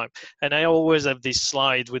the time, and I always have this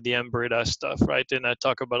slide with the Embrida stuff, right? And I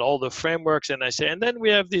talk about all the frameworks, and I say, and then we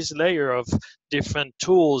have this layer of different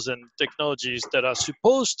tools and technologies that are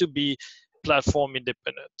supposed to be platform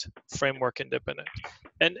independent, framework independent.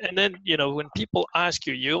 And then, you know, when people ask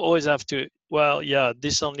you, you always have to, well, yeah,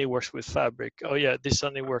 this only works with Fabric. Oh yeah, this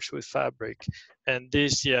only works with Fabric. And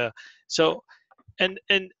this, yeah. So, and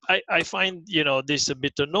I find, you know, this a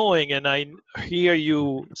bit annoying, and I hear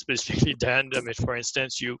you, specifically Dan, I mean, for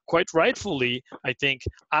instance, you quite rightfully, I think,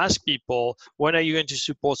 ask people, when are you going to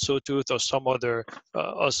support Sawtooth or some other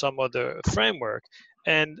framework?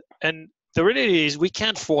 And the reality is we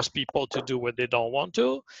can't force people to do what they don't want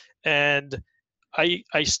to. And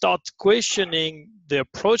I start questioning the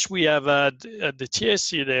approach we have at the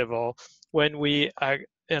TSC level when we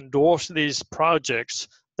endorse these projects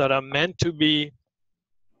that are meant to be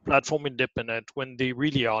platform independent when they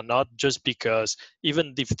really are not, just because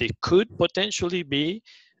even if they could potentially be,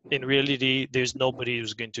 in reality, there's nobody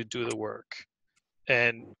who's going to do the work.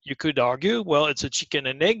 And you could argue, well, it's a chicken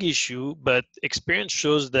and egg issue, but experience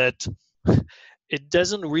shows that it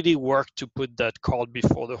doesn't really work to put that cart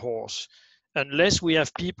before the horse. Unless we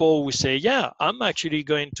have people who say, yeah, I'm actually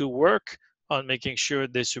going to work on making sure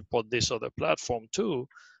they support this other platform too,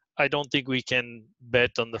 I don't think we can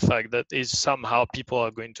bet on the fact that is somehow people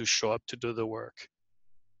are going to show up to do the work.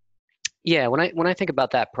 Yeah, when I think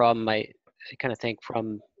about that problem, I kind of think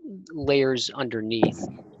from layers underneath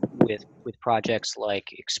with projects like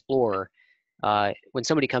Explorer. When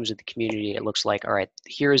somebody comes to the community, it looks like, all right,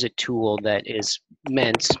 here is a tool that is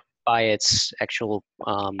meant by its actual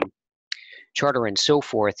charter and so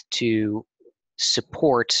forth to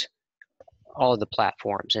support all of the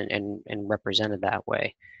platforms and represented that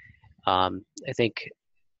way. I think,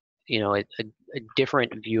 you know, a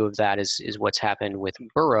different view of that is what's happened with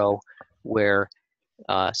Burrow, where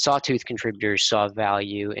Sawtooth contributors saw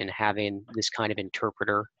value in having this kind of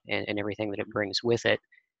interpreter and everything that it brings with it.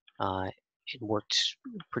 It worked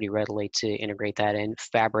pretty readily to integrate that in.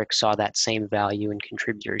 Fabric saw that same value, and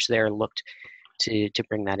contributors there looked to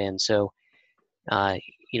bring that in. So,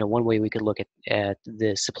 you know, one way we could look at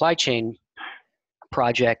the supply chain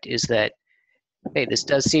project is that, hey, this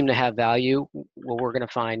does seem to have value. Well, we're going to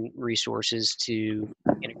find resources to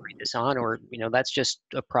integrate this on, or, you know, that's just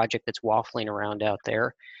a project that's waffling around out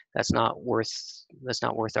there. That's not worth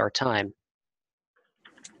our time.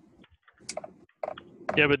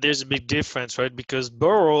 Yeah, but there's a big difference, right? Because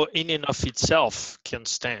Burrow in and of itself can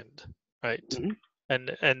stand, right? Mm-hmm.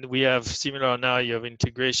 And we have similar now. You have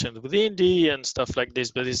integrations with Indy and stuff like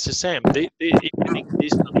this, but it's the same. It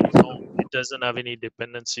exists on its own. It doesn't have any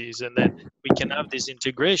dependencies, and then we can have these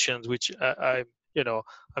integrations, which I'm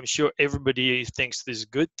sure everybody thinks this is a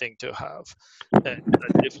good thing to have, and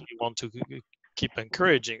I definitely want to keep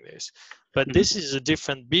encouraging this. But mm-hmm. This is a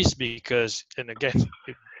different beast because, and again,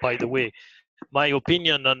 by the way, my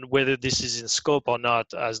opinion on whether this is in scope or not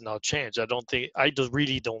has not changed. I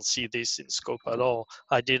really don't see this in scope at all.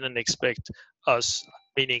 I didn't expect us,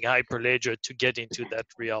 meaning Hyperledger, to get into that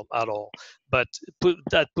realm at all. But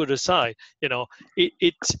put aside, you know,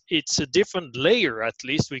 it's a different layer. At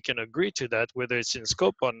least we can agree to that, whether it's in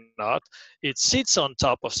scope or not. It sits on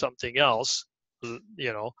top of something else.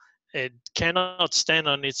 You know, it cannot stand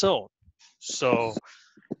on its own. So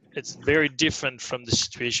it's very different from the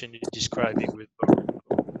situation you're describing with Burrow.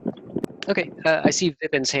 Okay, I see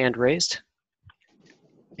Vipin's hand raised.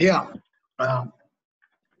 Yeah,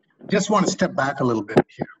 just want to step back a little bit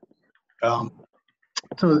here.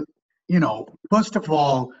 So, you know, first of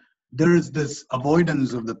all, there is this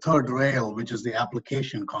avoidance of the third rail, which is the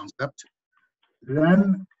application concept.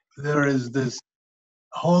 Then there is this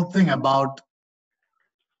whole thing about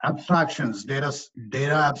abstractions,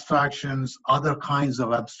 data abstractions, other kinds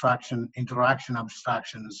of abstraction, interaction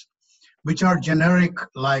abstractions, which are generic,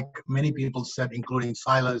 like many people said, including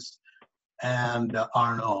Silas and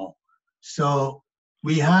Arno. So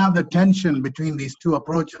we have the tension between these two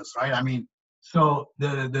approaches, right? I mean, so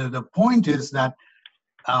the point is that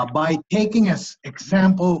by taking an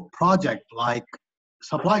example project like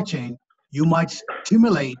supply chain, you might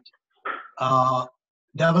stimulate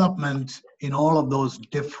development in all of those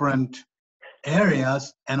different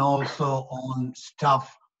areas, and also on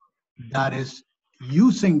stuff that is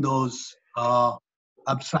using those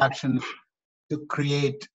abstractions to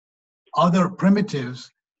create other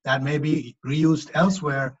primitives that may be reused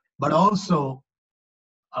elsewhere, but also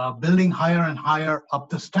building higher and higher up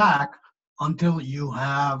the stack until you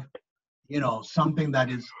have, you know, something that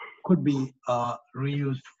is could be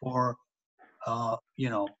reused for, you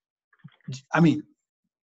know, I mean,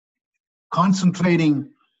 concentrating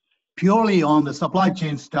purely on the supply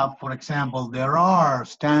chain stuff. For example, there are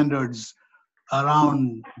standards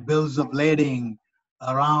around bills of lading,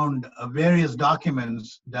 around various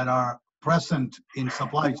documents that are present in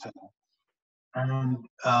supply chain. And,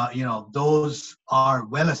 you know, those are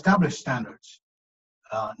well-established standards.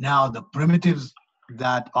 Now, the primitives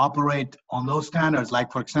that operate on those standards,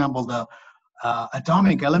 like, for example, the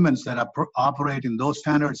atomic elements that operate in those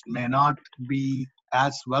standards may not be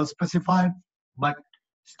as well specified, but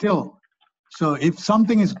still. So if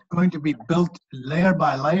something is going to be built layer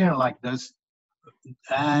by layer like this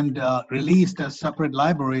and released as separate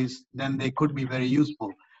libraries, then they could be very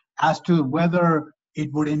useful. As to whether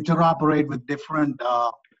it would interoperate with different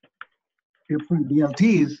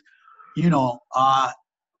DLTs, you know, I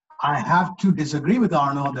have to disagree with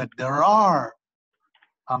Arno that there are,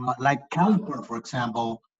 like Caliper, for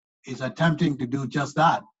example, is attempting to do just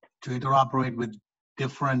that, to interoperate with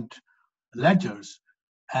different ledgers.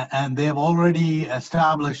 And they've already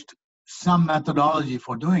established some methodology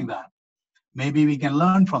for doing that. Maybe we can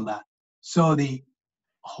learn from that. So the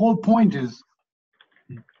whole point is,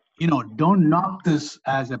 you know, don't knock this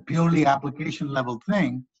as a purely application level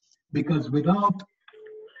thing, because without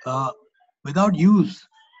use,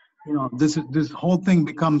 you know, this whole thing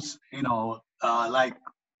becomes, you know, like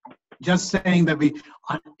just saying that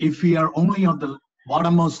if we are only on the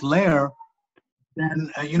bottommost layer,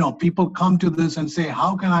 then you know, people come to this and say,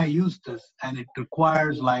 how can I use this? And it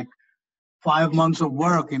requires like 5 months of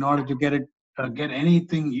work in order to get it get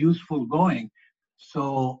anything useful going.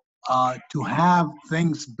 So to have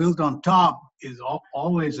things built on top is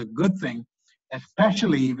always a good thing,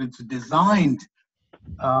 especially if it's designed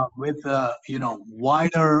with you know,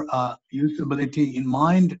 wider usability in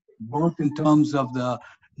mind, both in terms of the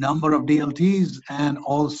number of DLTs and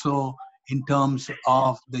also in terms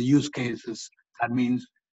of the use cases. That means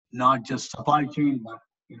not just supply chain, but,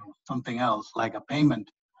 you know, something else like a payment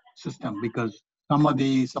system, because some of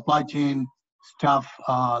the supply chain stuff,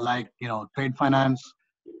 like, you know, trade finance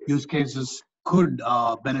use cases could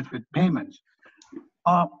benefit payments.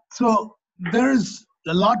 So there's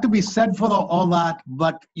a lot to be said for all that,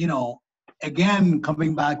 but, you know, again,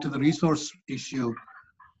 coming back to the resource issue,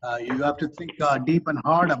 you have to think deep and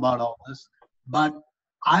hard about all this. But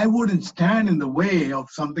I wouldn't stand in the way of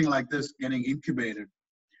something like this getting incubated,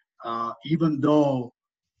 even though,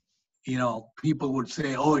 you know, people would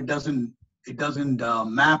say, oh, it doesn't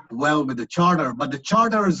map well with the charter. But the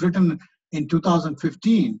charter is written in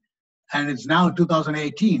 2015, and it's now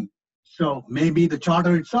 2018. So maybe the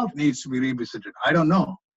charter itself needs to be revisited. I don't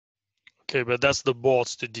know. Okay, but that's the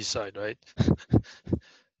boards to decide, right?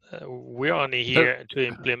 We're only here to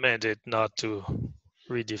implement it, not to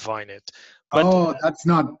redefine it. But, oh, that's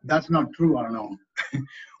not true. I don't know.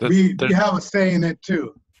 we have a say in it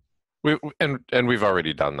too. And we've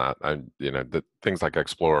already done that. You know, the things like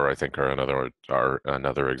Explorer, I think, are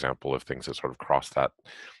another example of things that sort of cross that,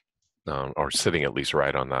 or sitting at least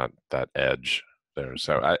right on that edge there.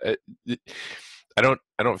 So I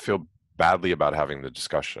don't feel badly about having the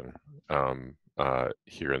discussion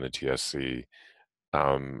here in the TSC.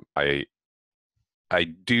 I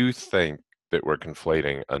do think that we're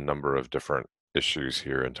conflating a number of different issues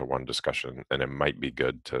here into one discussion, and it might be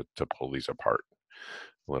good to pull these apart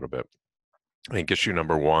a little bit. I think issue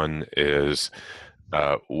number one is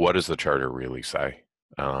what does the charter really say,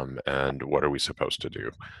 and what are we supposed to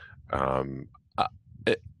do?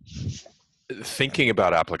 Thinking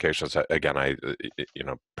about applications, again, you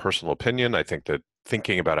know, personal opinion, I think that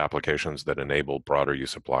thinking about applications that enable broader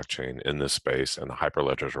use of blockchain in this space and the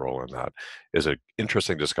Hyperledger's role in that is an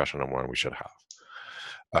interesting discussion and one we should have.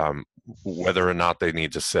 Whether or not they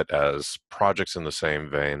need to sit as projects in the same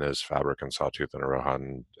vein as Fabric and Sawtooth and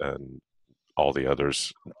Aroha and all the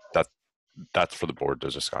others, that's for the board to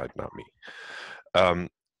decide, not me.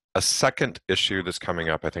 A second issue that's coming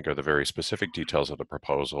up, I think, are the very specific details of the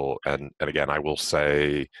proposal. And again, I will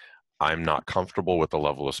say I'm not comfortable with the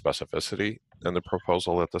level of specificity in the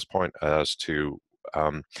proposal at this point as to,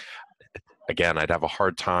 again, I'd have a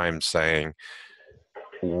hard time saying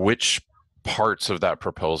which parts of that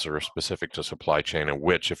proposal are specific to supply chain and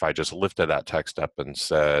which, if I just lifted that text up and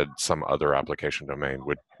said some other application domain,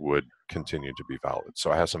 would continue to be valid.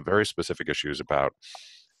 So I have some very specific issues about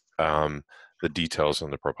the details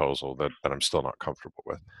in the proposal that I'm still not comfortable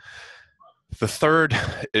with. The third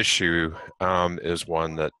issue is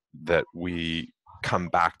one that we come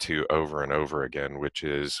back to over and over again, which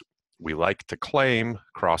is we like to claim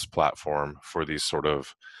cross-platform for these sort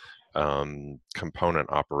of component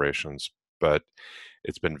operations, but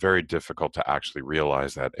it's been very difficult to actually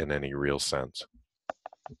realize that in any real sense.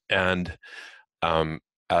 And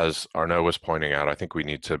as Arnaud was pointing out, I think we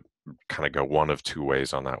need to kind of go one of two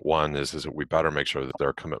ways on that. One is that we better make sure that there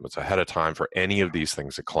are commitments ahead of time for any of these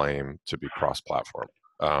things to claim to be cross-platform,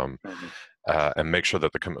 and make sure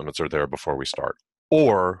that the commitments are there before we start,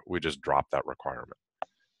 or we just drop that requirement.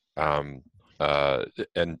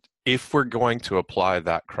 And if we're going to apply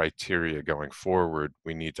that criteria going forward,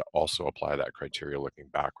 we need to also apply that criteria looking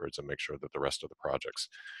backwards and make sure that the rest of the projects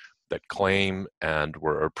that claim and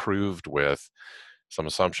were approved with some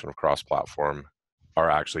assumption of cross-platform are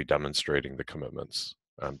actually demonstrating the commitments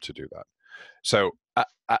to do that. So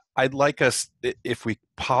I'd like us, if we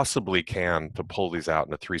possibly can, to pull these out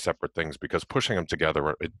into three separate things, because pushing them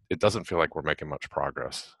together, it doesn't feel like we're making much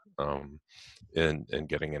progress in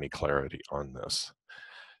getting any clarity on this.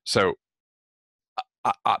 So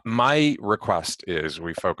my request is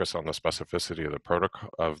we focus on the specificity of the protocol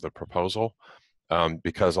of the proposal,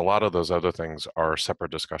 because a lot of those other things are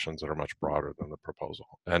separate discussions that are much broader than the proposal,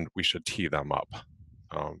 and we should tee them up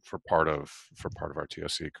for part of our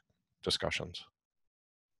TSC discussions.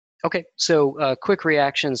 Okay, so quick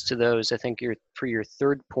reactions to those. I think for your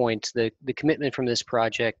third point, the commitment from this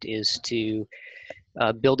project is to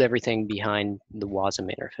build everything behind the WASM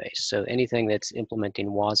interface. So anything that's implementing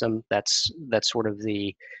WASM, that's sort of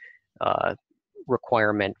the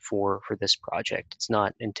requirement for this project. It's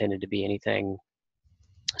not intended to be anything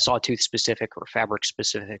sawtooth specific or fabric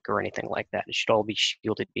specific or anything like that. It should all be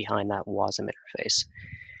shielded behind that WASM interface.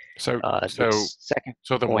 So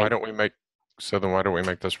then why don't we make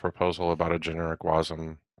this proposal about a generic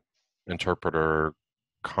WASM interpreter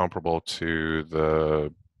comparable to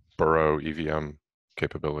the Burrow EVM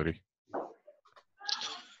capability?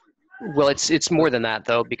 Well, it's more than that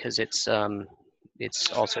though, because it's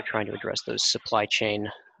also trying to address those supply chain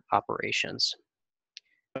operations.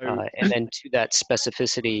 And then to that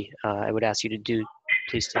specificity, I would ask you to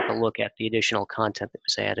please take a look at the additional content that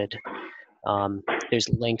was added. There's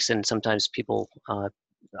links, and sometimes people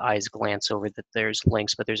eyes glance over that there's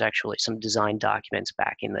links, but there's actually some design documents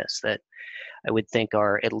backing this that I would think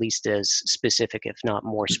are at least as specific, if not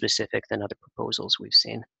more specific, than other proposals we've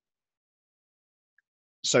seen.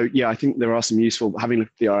 So yeah, I think there are some useful, having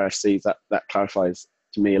looked at the RFCs, that clarifies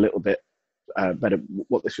to me a little bit better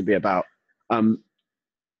what this would be about.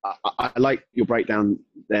 I like your breakdown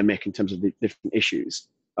there, Mick, in terms of the different issues.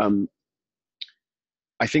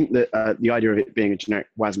 I think that the idea of it being a generic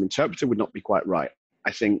WASM interpreter would not be quite right.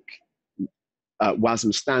 I think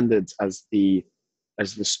WASM standards as the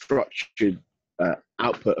structured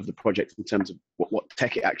output of the project in terms of what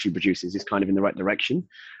tech it actually produces is kind of in the right direction.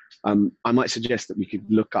 I might suggest that we could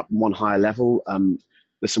look up one higher level.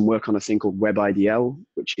 There's some work on a thing called WebIDL,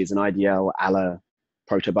 which is an IDL a la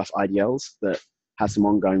protobuf IDLs that has some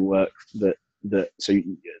ongoing work that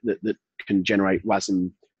can generate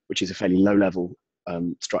WASM, which is a fairly low level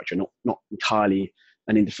structure, not entirely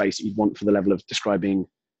an interface that you'd want for the level of describing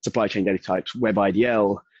supply chain data types.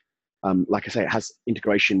 WebIDL, like I say, it has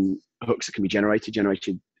integration hooks that can be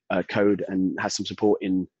generated code, and has some support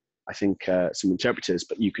in, I think, some interpreters,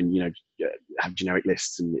 but you can have generic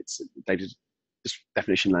lists, and it's data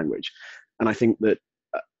definition language. And I think that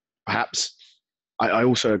perhaps I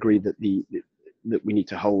also agree that that we need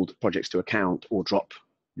to hold projects to account or drop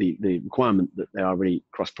the requirement that they are really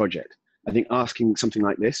cross-project. I think asking something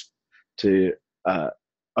like this to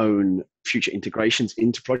own future integrations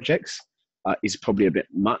into projects is probably a bit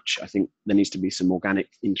much. I think there needs to be some organic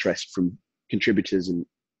interest from contributors and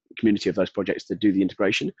community of those projects to do the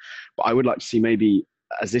integration. But I would like to see, maybe,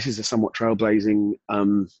 as this is a somewhat trailblazing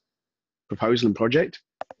proposal and project,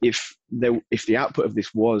 if the output of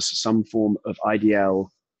this was some form of IDL,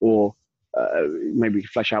 or maybe we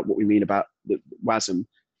flesh out what we mean about the WASM,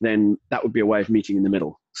 then that would be a way of meeting in the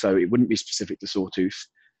middle. So it wouldn't be specific to Sawtooth.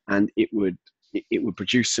 and it would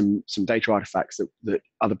produce some data artifacts that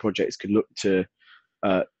other projects could look to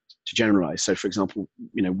generalize. So, for example,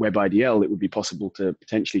 WebIDL, it would be possible to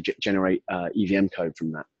potentially generate EVM code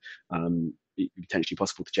from that. It would potentially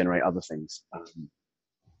possible to generate other things.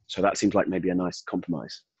 So that seems like maybe a nice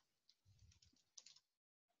compromise.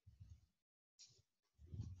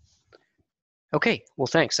 Okay, well,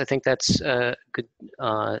 thanks. I think that's a good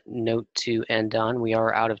note to end on. We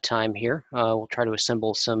are out of time here. We'll try to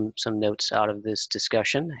assemble some notes out of this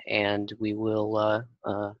discussion, and we will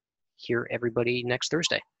hear everybody next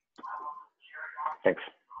Thursday. Thanks.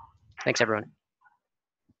 Thanks, everyone.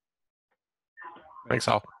 Thanks,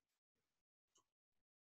 all.